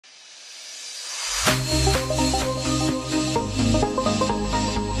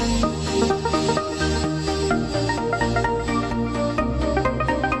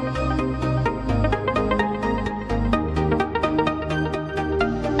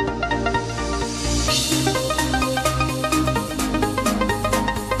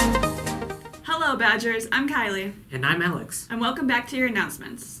Hello Badgers, I'm Kylie. And I'm Alex. And welcome back to your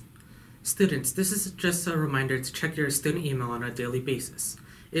announcements. Students, this is just a reminder to check your student email on a daily basis.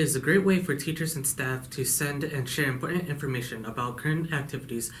 It is a great way for teachers and staff to send and share important information about current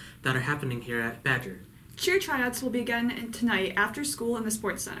activities that are happening here at Badger. Cheer tryouts will begin tonight after school in the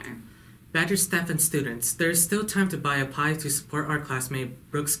Sports Center. Badger staff and students, there is still time to buy a pie to support our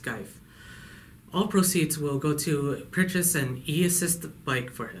classmate Brooks Geif. All proceeds will go to purchase an e-assist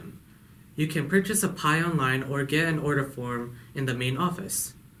bike for him. You can purchase a pie online or get an order form in the main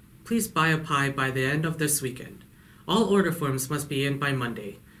office. Please buy a pie by the end of this weekend. All order forms must be in by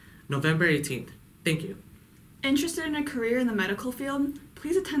Monday, November 18th. Thank you. Interested in a career in the medical field?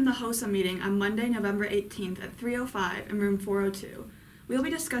 Please attend the HOSA meeting on Monday, November 18th at 3:05 in room 402. We will be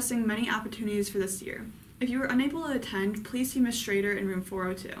discussing many opportunities for this year. If you are unable to attend, please see Ms. Schrader in room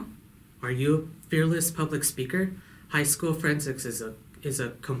 402. Are you a fearless public speaker? High school forensics is a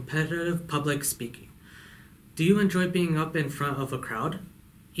competitive public speaking. Do you enjoy being up in front of a crowd?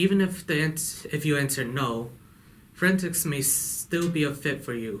 Even if you answer no, forensics may still be a fit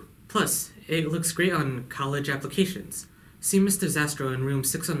for you. Plus, it looks great on college applications. See Mr. Zastro in room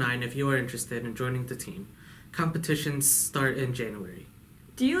 609 if you are interested in joining the team. Competitions start in January.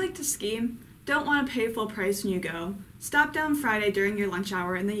 Do you like to ski? Don't want to pay full price when you go? Stop down Friday during your lunch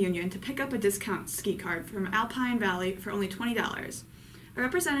hour in the Union to pick up a discount ski card from Alpine Valley for only $20. A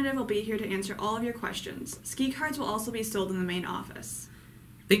representative will be here to answer all of your questions. Ski cards will also be sold in the main office.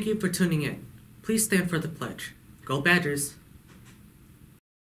 Thank you for tuning in. Please stand for the pledge. Go Badgers!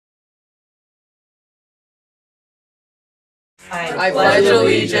 I pledge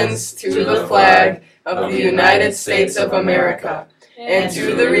allegiance to the flag of the United States of America and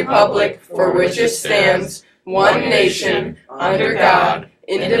to the republic for which it stands, one nation, under God,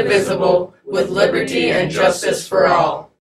 indivisible, with liberty and justice for all.